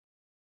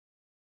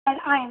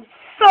I am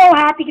so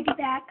happy to be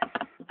back.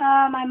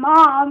 My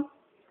mom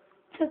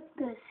took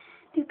the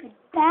stupid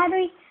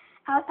battery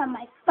out of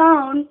my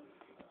phone,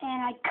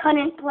 and I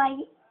couldn't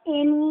play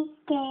any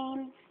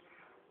games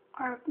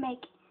or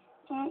make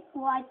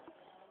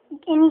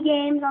any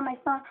games on my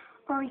phone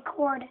or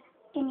record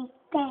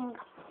anything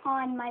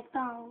on my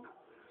phone.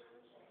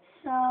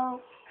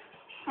 So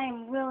I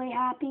am really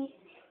happy.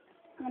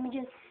 Let me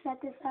just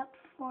set this up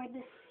for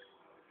this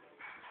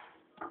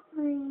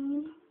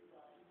screen.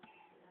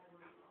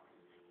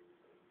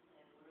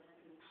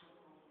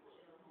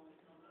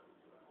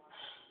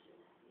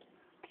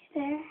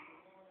 There.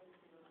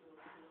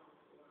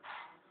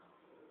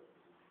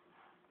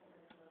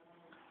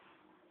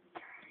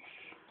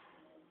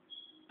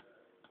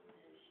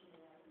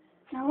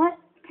 You know what?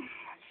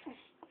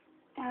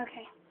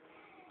 Okay.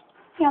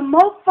 Yeah, Mo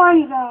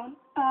Fun Zone.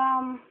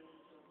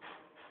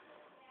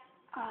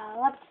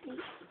 Let's see.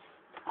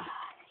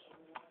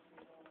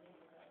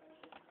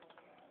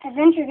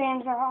 Adventure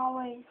games are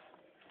always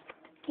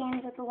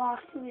games with the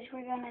Lost which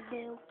we're gonna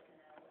do.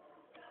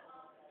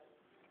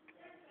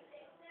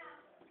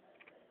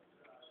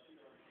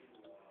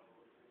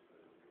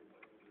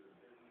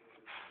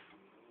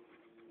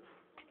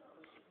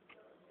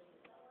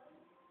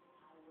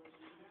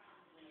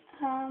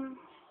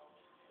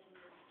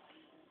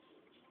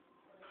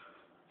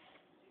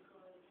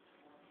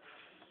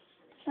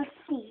 Let's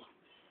see.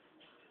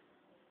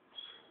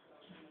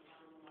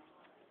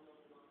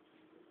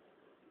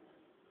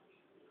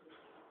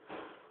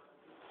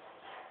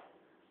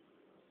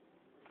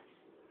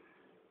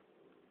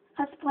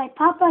 Let's play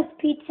Papa's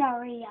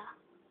Pizzeria.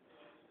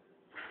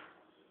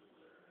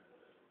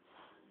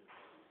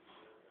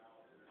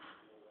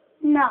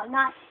 No,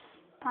 not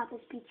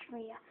Papa's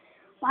Pizzeria.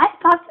 What?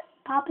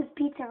 Papa's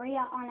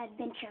Pizzeria on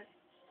Adventure.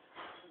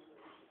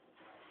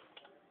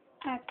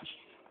 Action.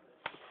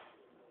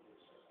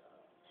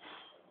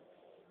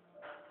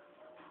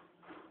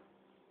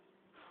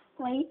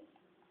 Wait,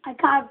 I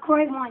got a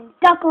great one.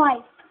 Duck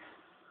Life.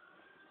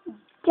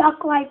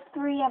 Duck Life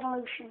 3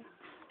 Evolution.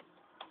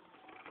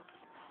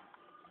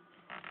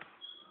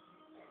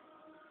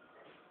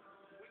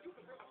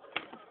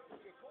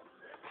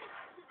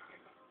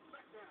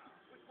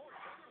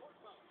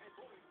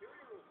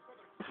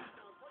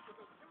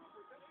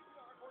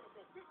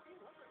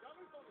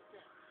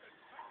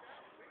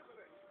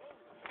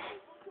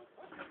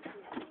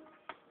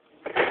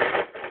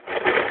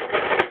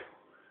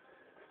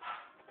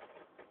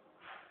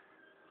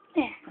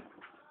 There.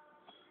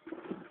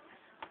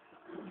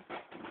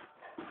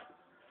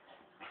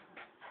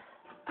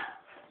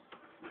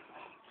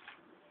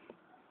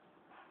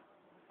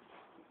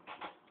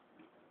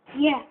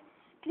 Yeah.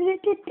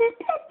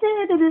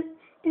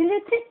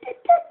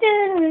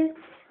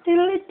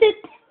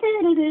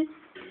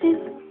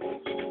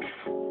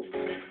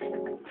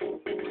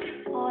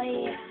 Oh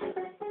yeah.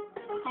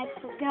 I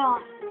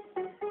forgot.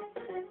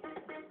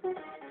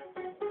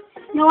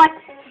 You know what?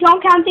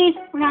 Don't count these.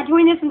 We're not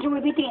doing this until we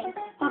beat the game.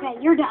 Okay,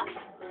 you're ducks.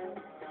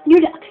 You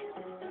ducks.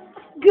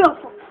 Go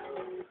for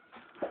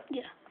it.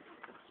 Yeah.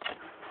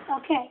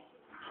 Okay.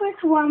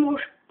 Which one will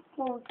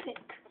we pick?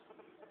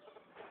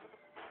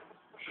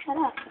 Shut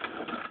up.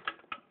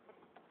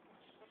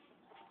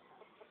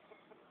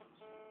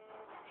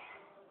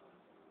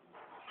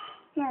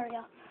 There we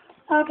go.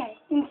 Okay.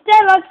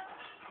 Instead, let's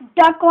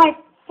Duck Life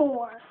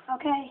 4.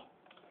 Okay?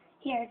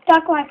 Here,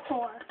 Duck Life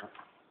 4.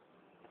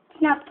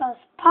 It's not the most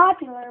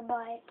popular,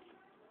 but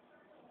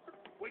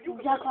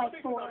Duck Life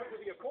 4.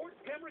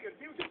 Camry and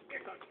Fusion,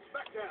 it's a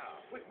smackdown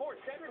with more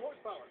standard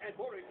horsepower and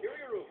more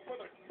interior room for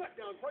the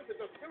smackdown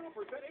prices of 0%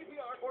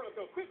 APR or up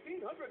to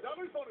 $1,500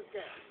 bonus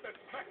cash. The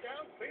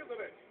smackdown sales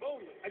event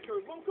only at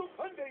your local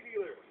Hyundai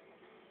dealer.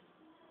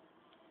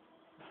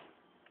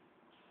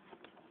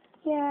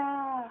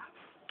 Yeah.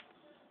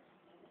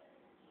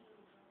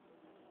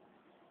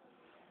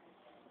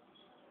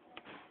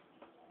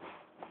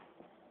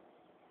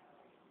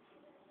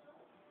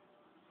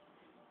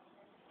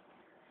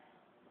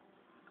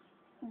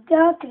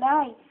 Duck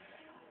Life.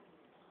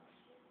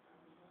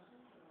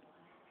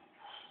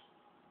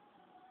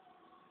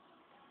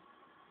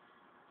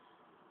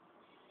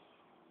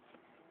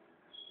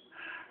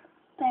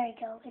 There you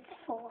go. It's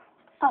full.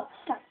 Oh,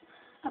 start.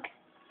 Okay.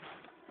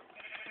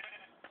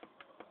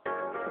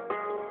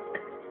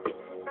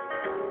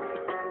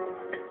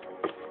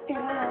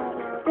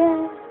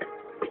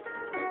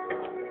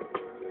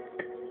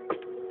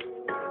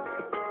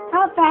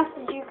 How fast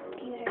is your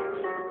computer?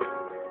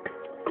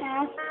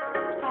 Fast,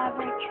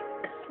 average,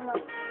 slow.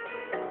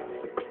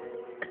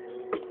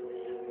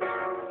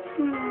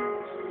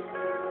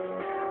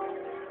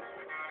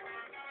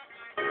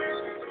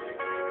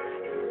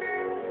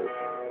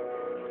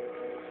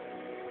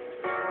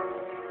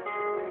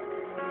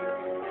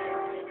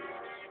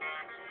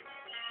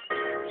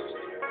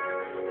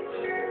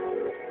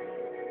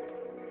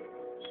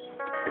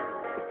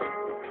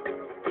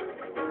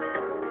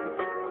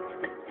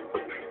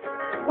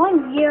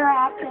 1 year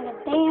after the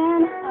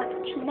ban of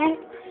genetic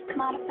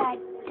modified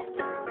ducks,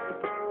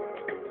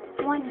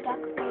 one duck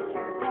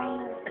racer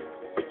reigned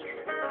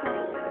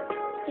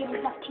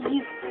to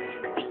you.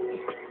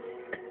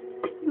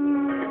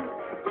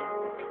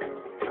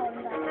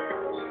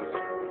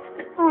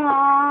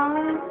 Aww.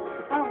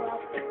 Oh well.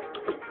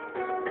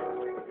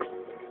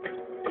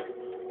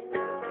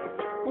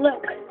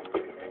 Luke.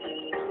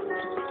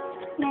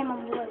 Name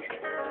him Luke.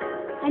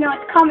 I know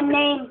it's a common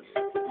name.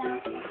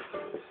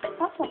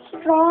 That's a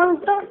strong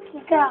duck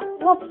you got.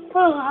 What's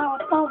how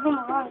it falls in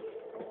the right?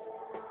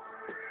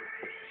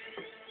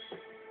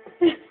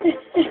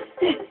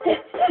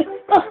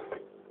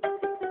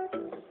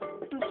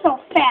 I'm so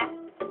fat.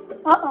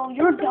 Uh-oh,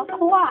 your duck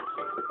collapsed.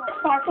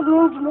 Looks like it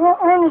needs more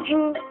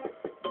energy.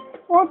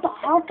 What the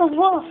heck is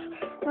this?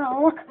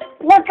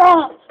 Look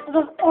up.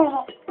 This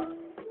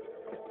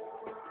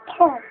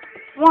Turd.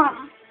 One.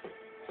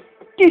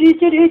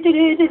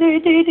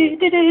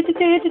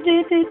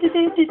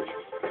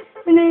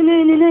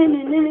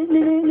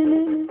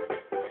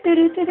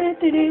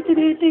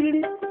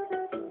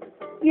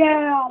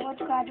 Yeah,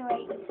 let's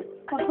graduate.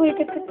 Complete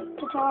the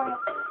tutorial.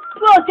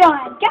 Well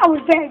done. That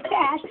was very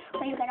fast,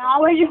 but you can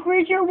always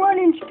increase your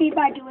running speed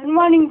by doing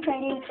running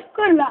training.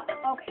 Good luck.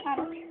 Okay, I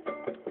don't care.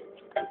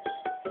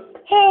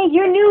 Hey,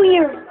 you're new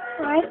here,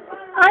 right?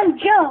 I'm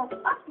Joe,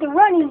 the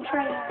running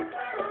trainer.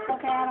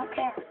 Okay, I don't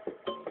care.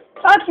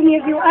 Talk to me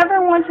if you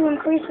ever want to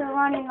increase your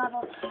running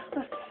level.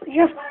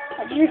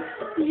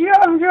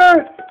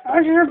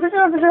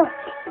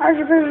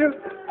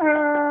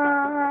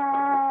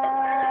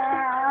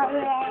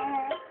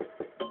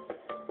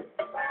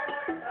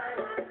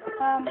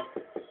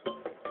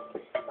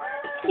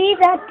 See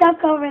that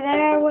duck over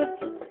there with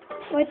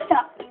the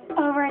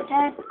over its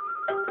head?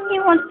 He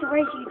wants to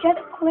race you. Just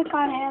click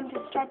on him to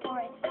start the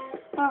race.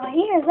 Over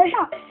here's the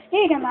shop.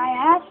 You can buy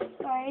hats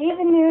or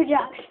even new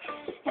ducks.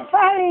 And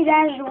finally,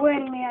 there's the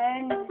windmill.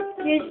 And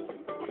here's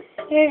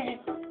a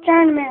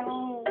tournament.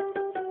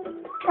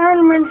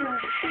 Tournaments are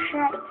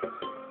set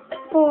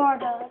for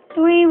the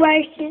 3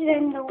 races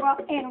in a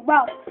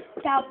row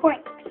without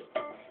breaks.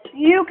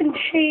 You can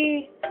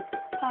see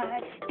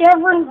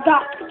different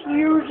ducks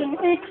used in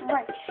each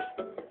race.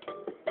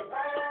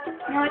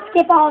 Now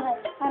skip all this.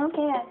 I don't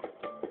care.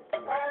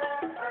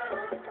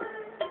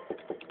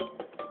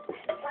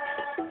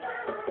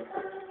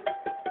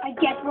 I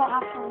guess we'll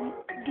have to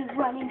do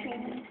running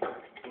training.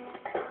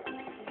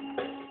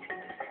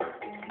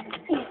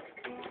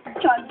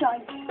 Jud.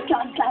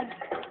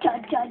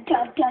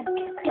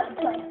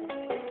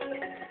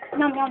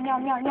 Nom.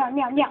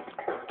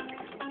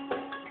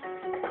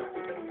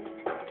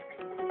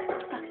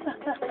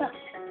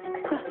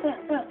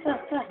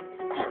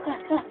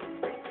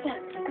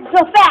 So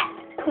fast.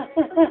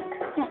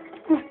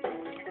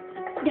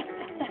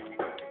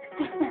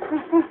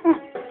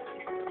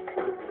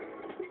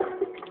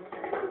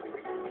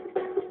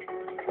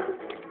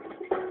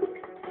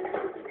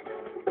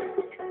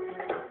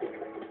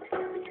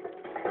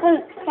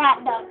 Fat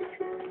duck.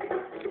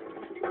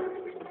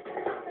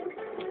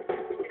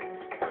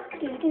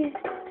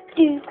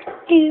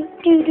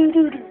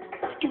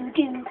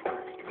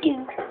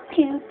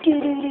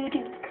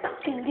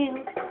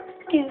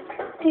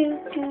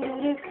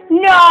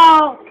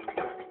 No!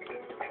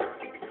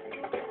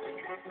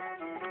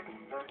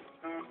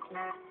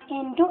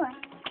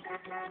 Endurance.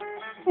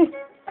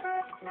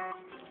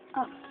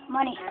 Oh,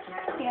 money.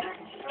 Yeah.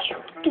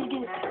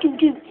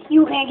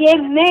 You can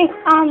give me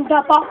on the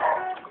ball.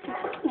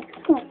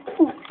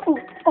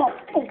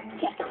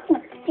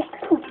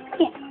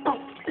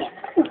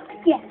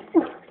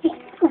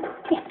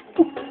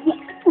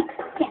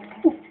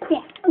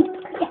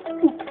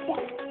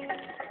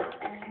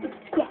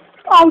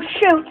 Oh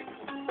shoot!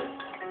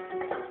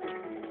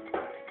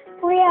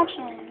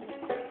 Reaction.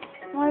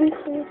 1,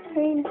 2,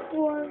 3,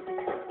 4.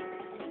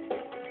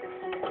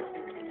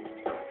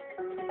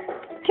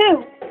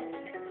 2,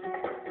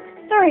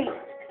 3,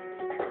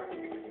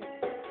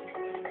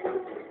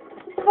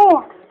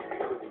 4.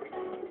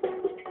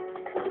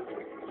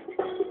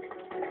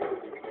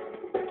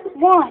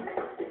 1,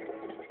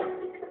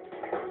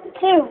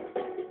 2,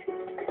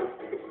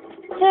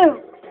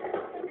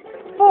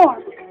 4.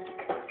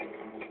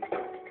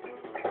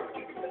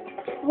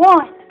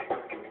 1,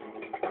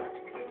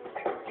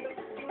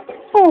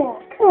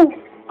 4. Ooh,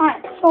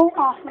 I'm so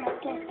awesome at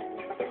this.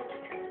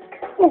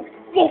 Ooh,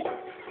 yeah.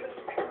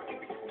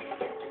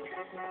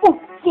 Ooh,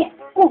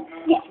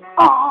 yeah.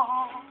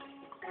 Aww.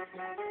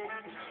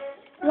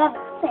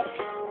 Level 6.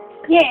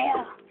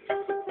 Yeah.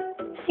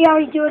 See how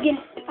we do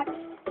against.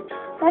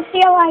 Let's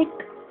see how I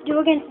do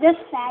against this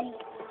fatty.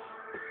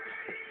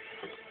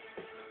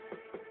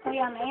 Oh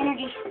yeah, my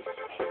energy.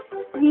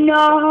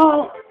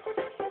 No.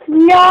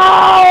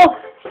 No.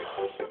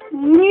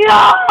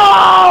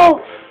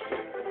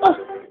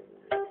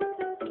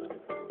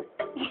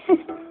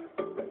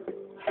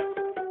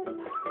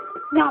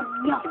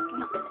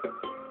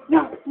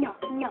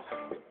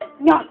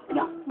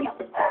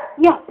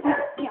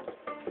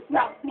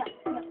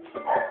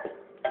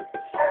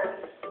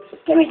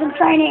 Give me some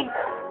training.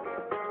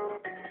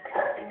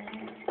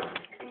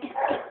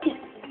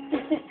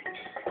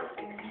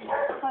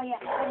 Oh yeah,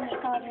 I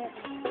didn't call it.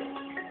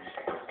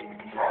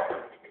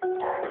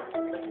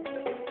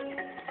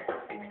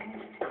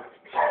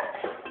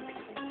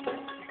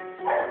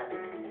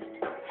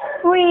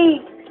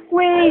 we,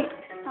 we,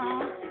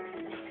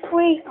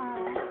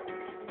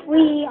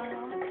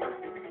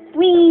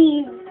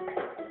 we,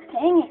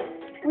 dang it,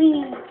 we,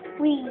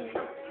 we,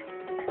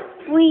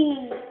 we,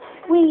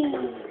 we,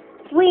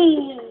 we,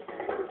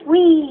 we,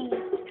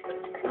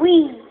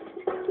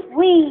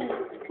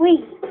 we, we,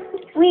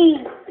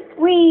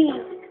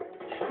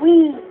 we,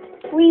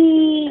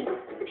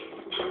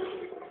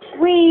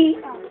 we,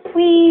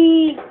 we,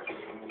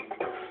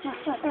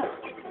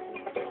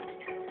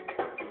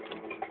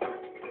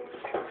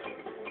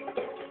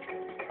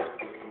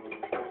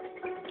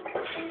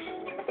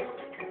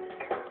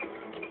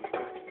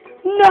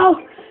 no,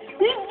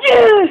 you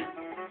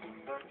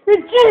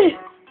did,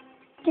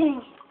 dang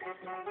it.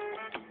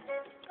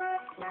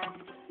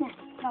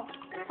 No,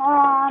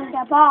 I'm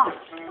the boss.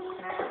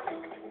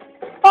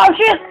 Oh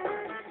shit!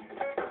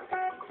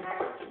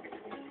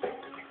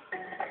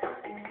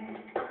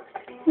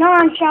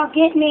 None shall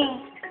get me.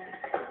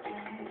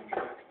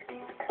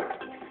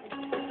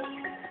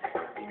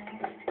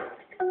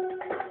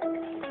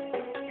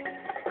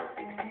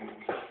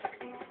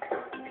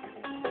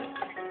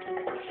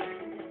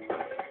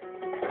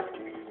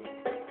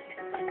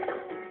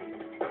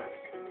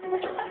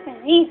 This stuff is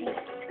easy.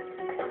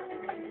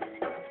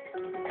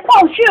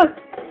 Oh shoot!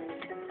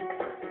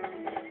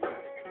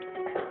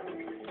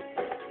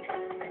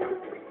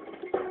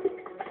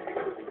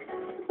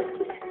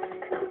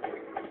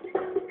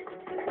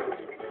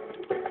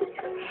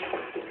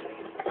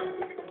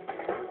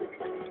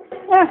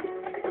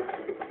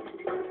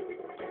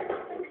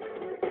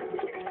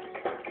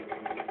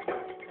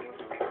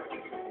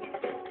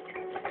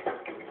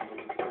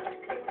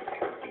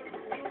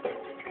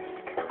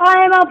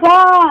 I'm a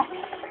boss!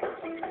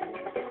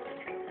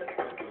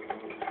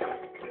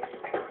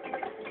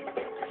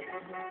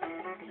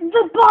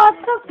 The boss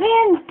of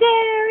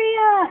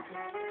Pandaria!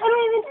 I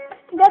don't even,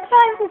 that's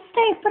not even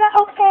safe, but I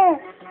don't care.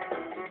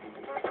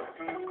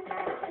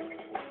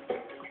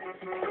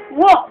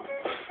 Whoa!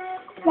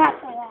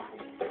 That's a lot.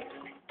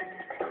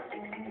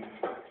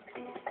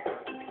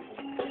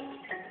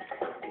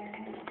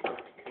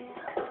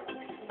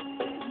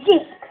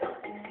 Yeah!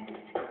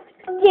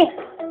 Yeah!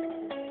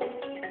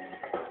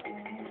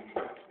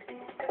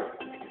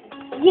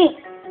 Yeah!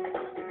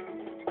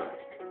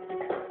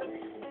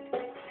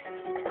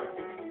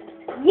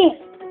 Yeah!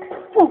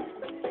 Ooh!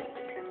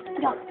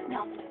 No,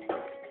 no.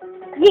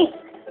 Yeah!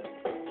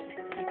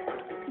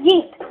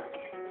 Yeah!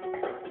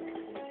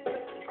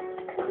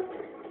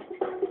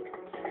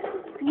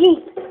 Yeah!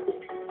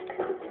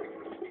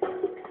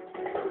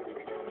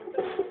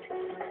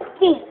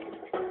 Yeah!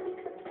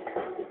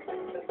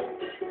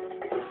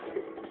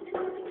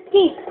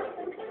 Yeah!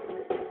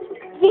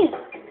 Yeah!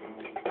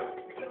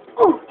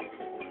 Ooh!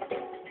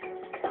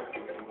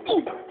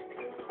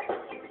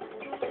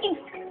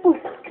 Ooh!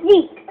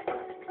 Yeah!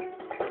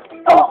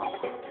 Oh!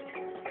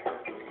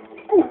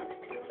 Ooh!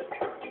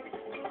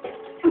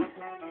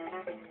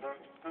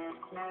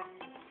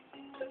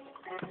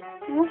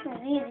 This is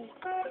easy.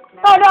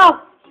 Oh no!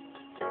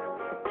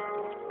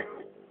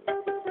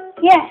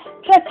 Yes,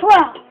 just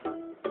 12.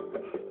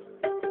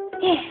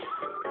 Yeah.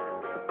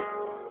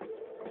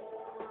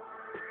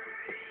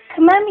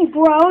 Come at me,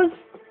 bros.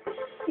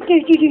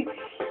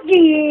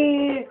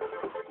 Yeah.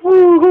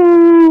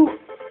 Woohoo.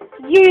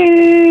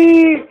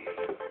 Yeah.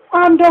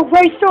 I'm the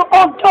racer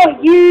of the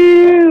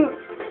year.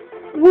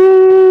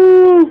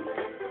 Woo.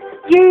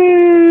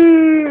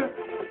 Yeah.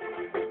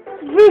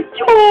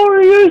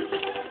 Victorious.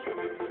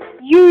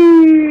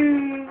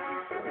 Yeah.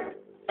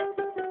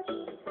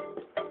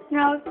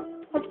 Now,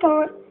 let's go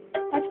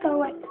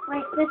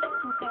race this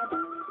instead.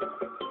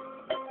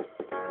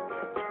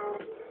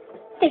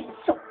 This is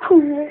so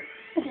cool.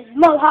 This is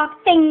Mohawk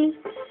thing.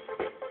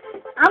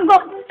 I'm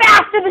going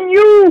faster than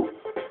you.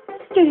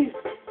 Yeah.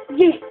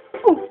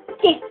 Ooh,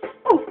 yeah.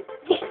 Ooh,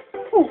 yeah.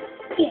 Ooh,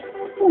 yeah.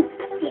 Ooh,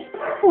 yeah.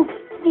 Ooh,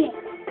 yeah.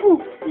 Ooh,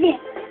 yeah.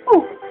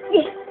 Ooh,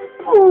 yeah.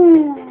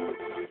 Ooh.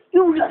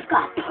 You just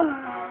got pearl.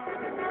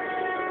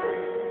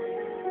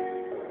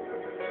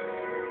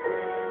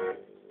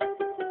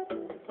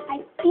 I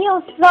feel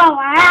so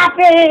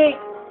happy.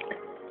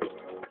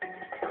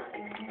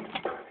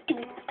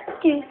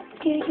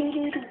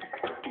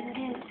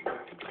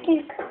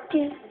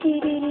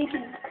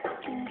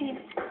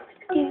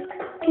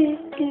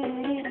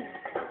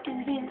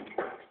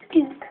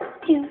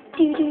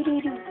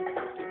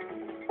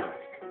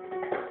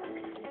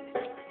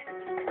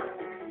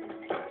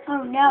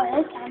 Oh no,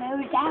 this time it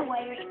was that way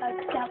you're supposed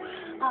to go.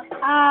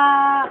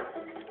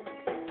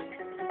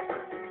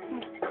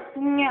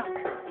 No.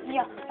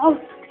 Yeah. Oh,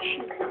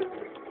 shoot.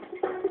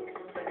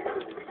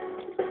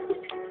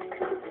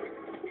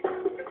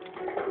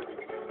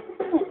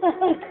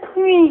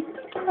 We.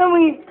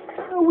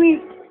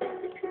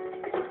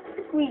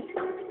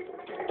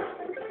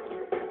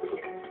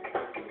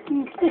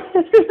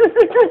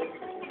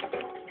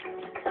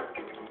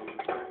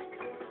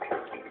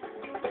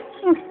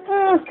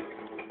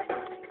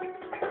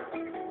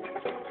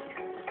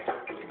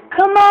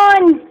 Come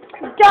on,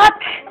 duck!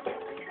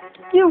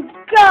 You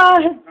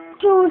gotta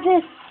do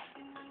this!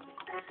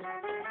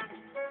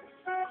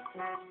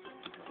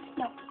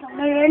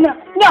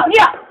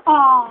 Yeah!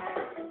 Aw.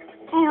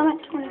 Hey, I'm at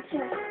 22.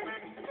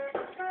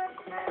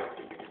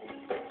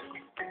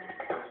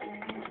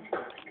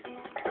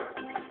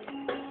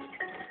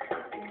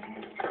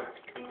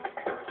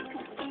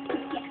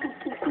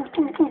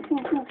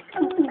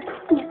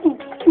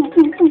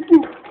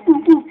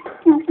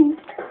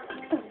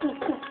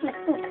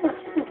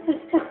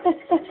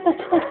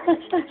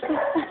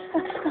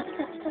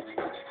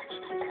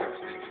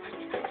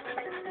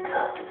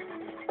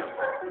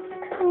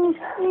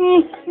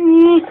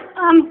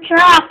 I'm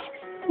trapped.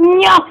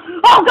 No.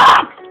 Oh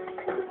God!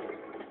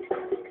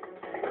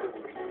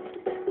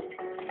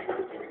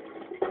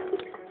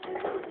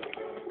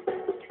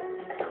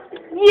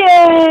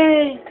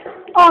 Yay!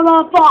 I'm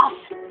a boss.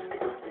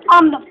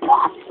 I'm the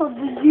boss of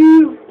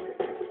you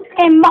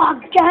and my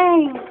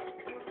gang.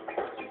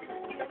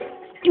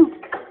 Ooh,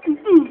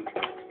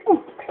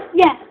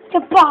 yeah, the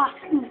boss.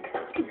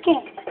 The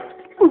gang.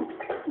 Ooh,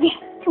 yeah.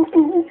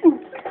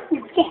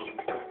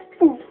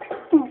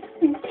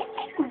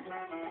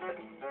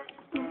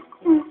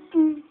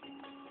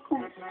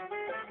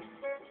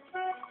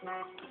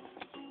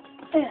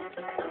 Yeah.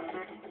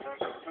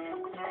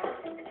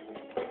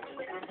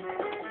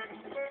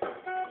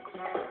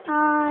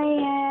 I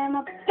am a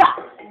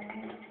dog.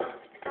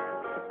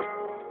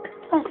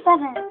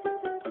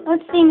 +7.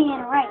 Let's see me in a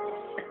race.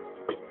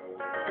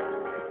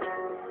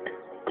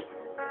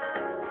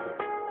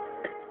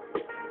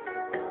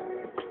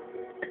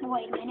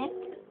 Wait a minute.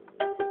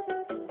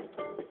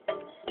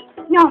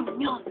 Yum,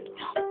 yum,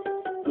 yum.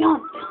 Yum,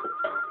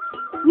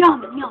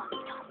 yum, yum.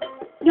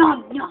 Yum,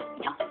 yum,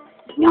 yum.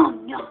 Yum,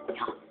 yum, yum. Yum, yum,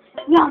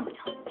 yum.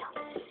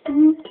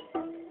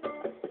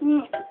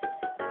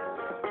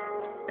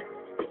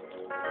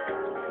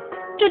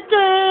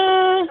 Da-da!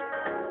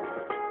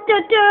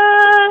 Da-da!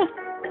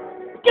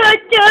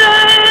 Da-da!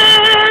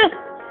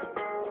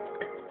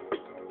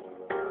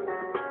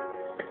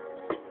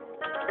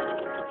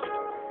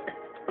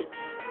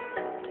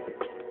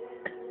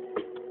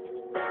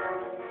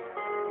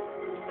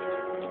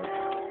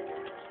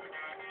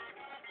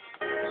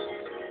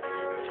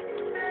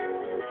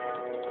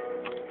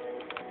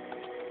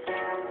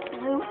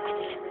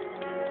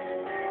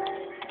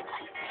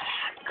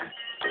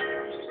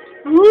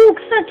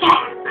 Luke's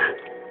attack!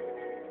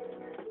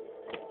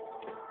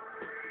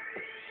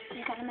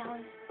 You got a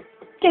melon.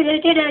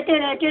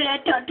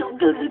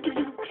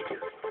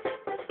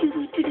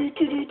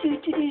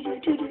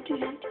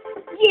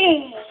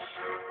 Yeah!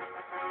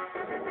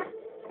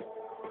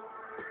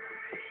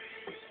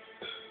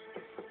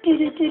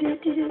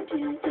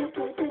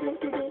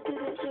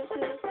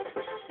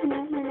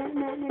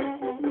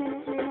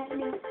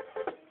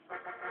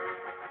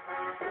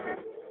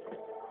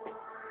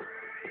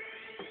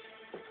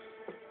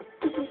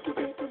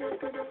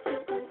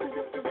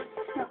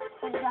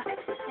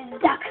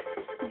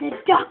 The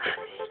duck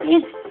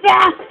is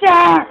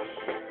faster!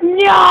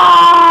 No!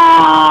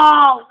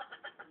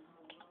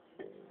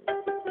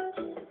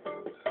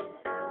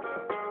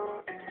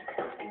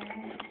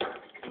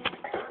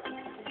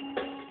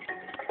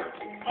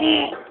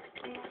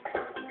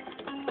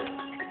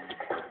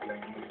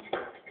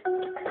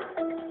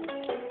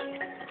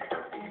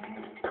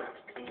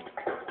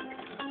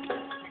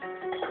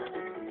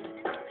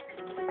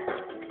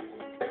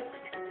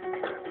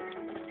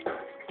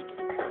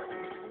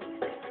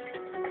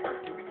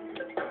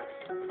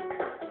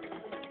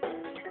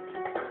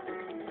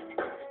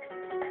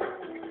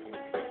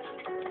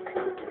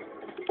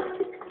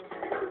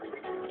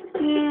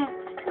 Yeah.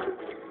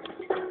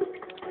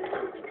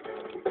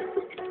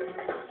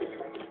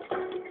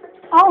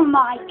 Oh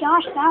my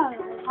gosh, that was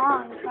a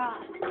long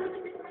shot.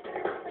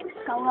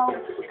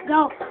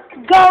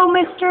 Go,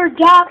 Mr.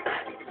 Duck!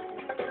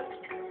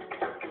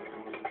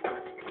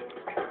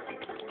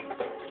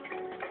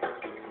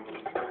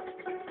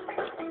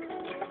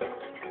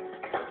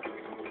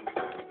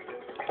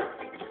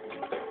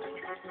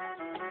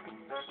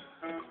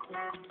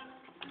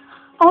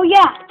 Oh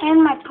yeah,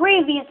 and my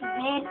previous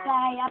vid that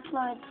I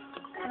uploaded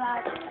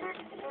about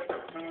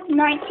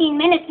 19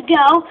 minutes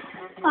ago,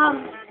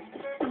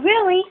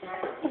 really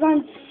was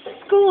on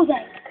school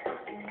day.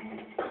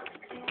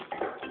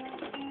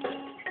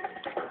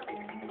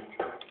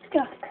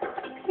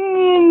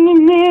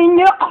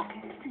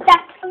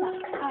 That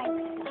sucks.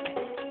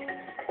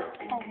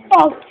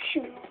 Oh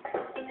shoot.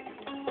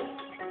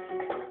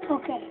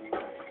 Okay,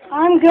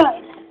 I'm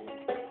good.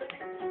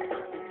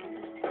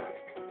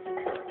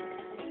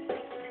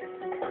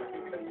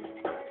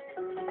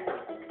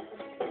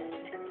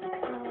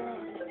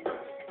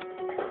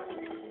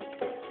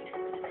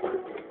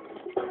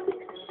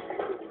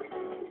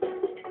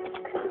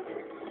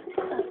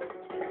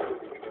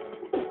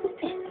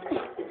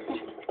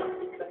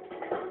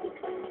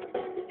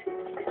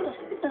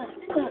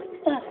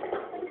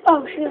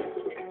 Oh shoot.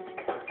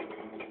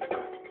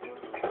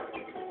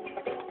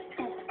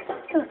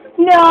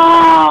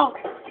 No!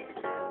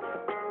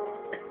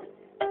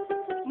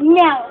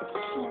 No!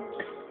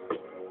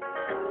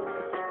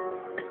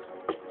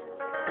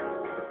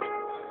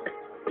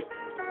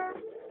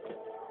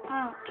 I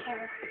don't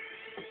care.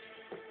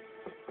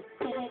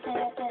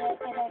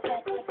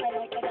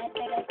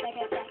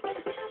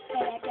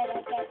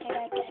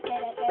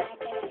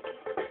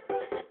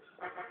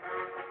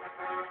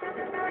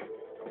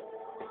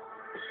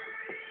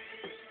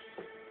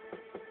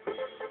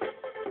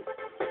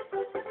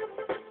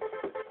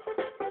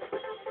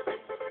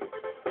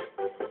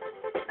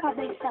 God,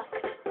 they suck.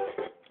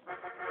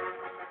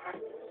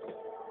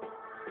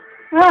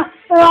 Ah,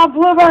 they're all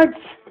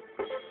bluebirds.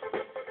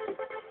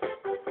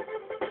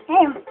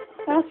 Hey, I'm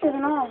faster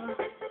than all of them.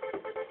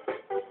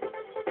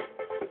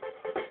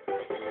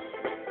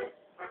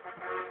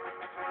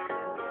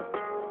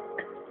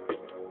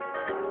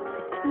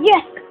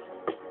 Yes!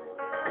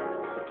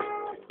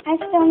 I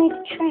still need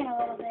to train a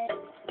little bit.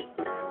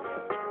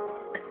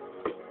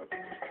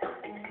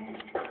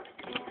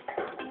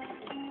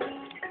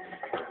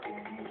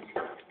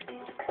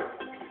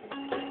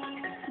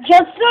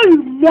 Just so you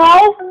know,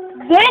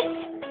 this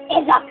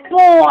is a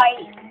boy.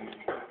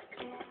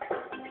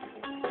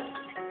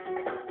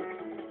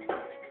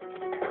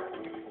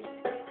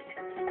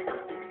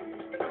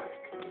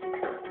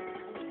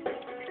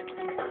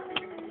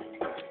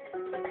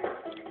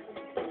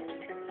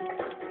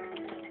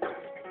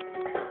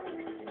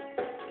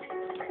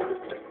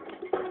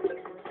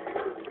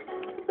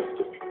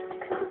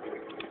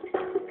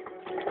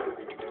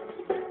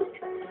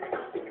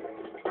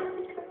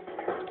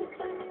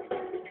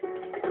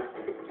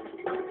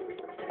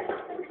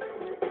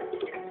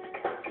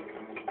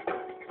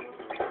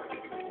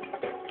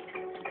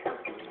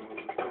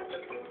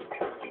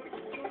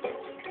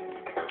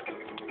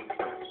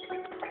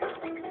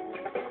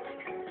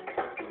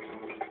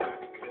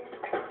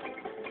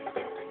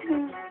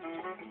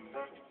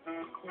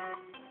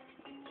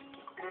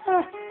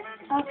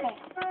 Okay.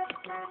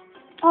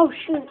 Oh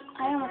shoot,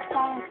 I almost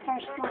got in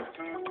first one.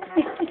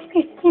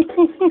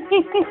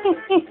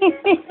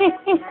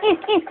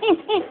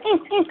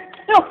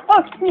 No,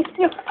 oh,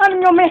 no, I'm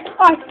no man.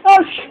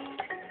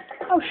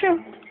 Oh shoot.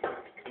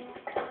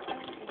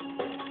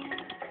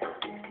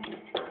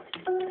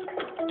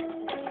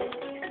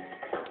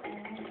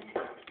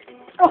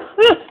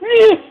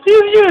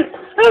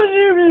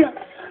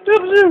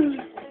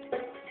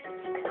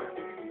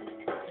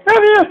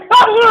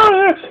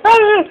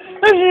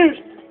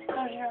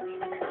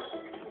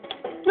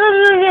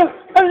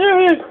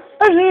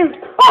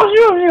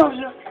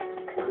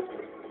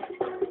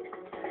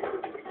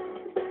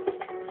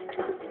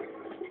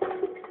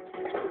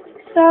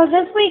 So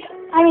next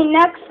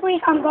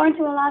week I'm going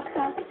to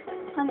Alaska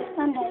on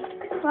Sunday.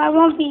 So I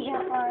won't be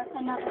here for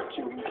another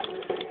 2 weeks.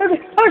 Okay.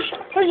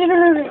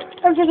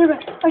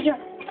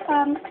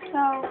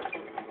 So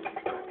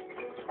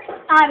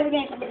I've been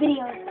making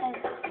videos as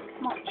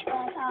much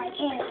as I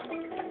can,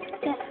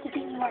 just to keep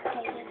you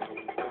updated.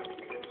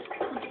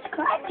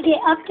 Subscribe to get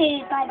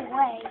updated, by the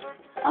way.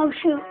 Oh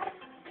shoot.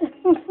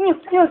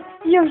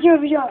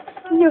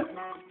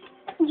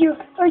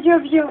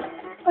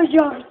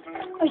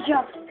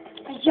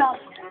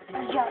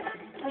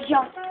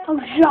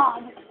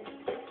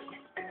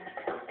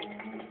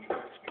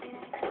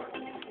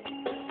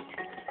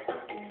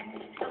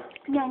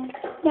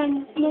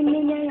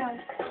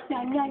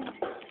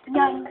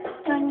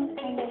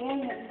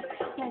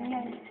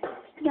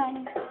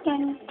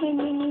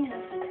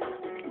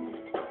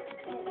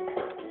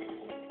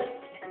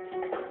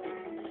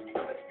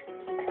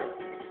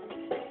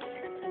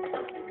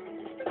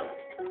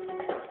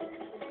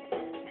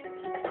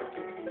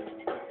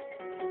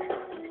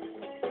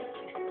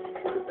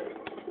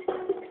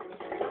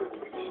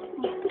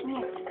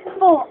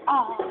 For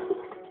all.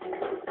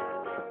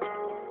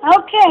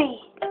 Okay,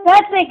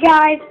 that's it,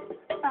 guys.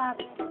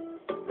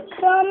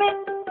 Comment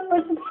or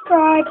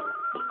subscribe.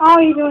 I'll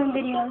be doing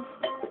videos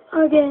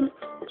again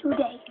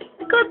today.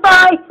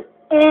 Goodbye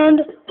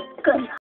and good night.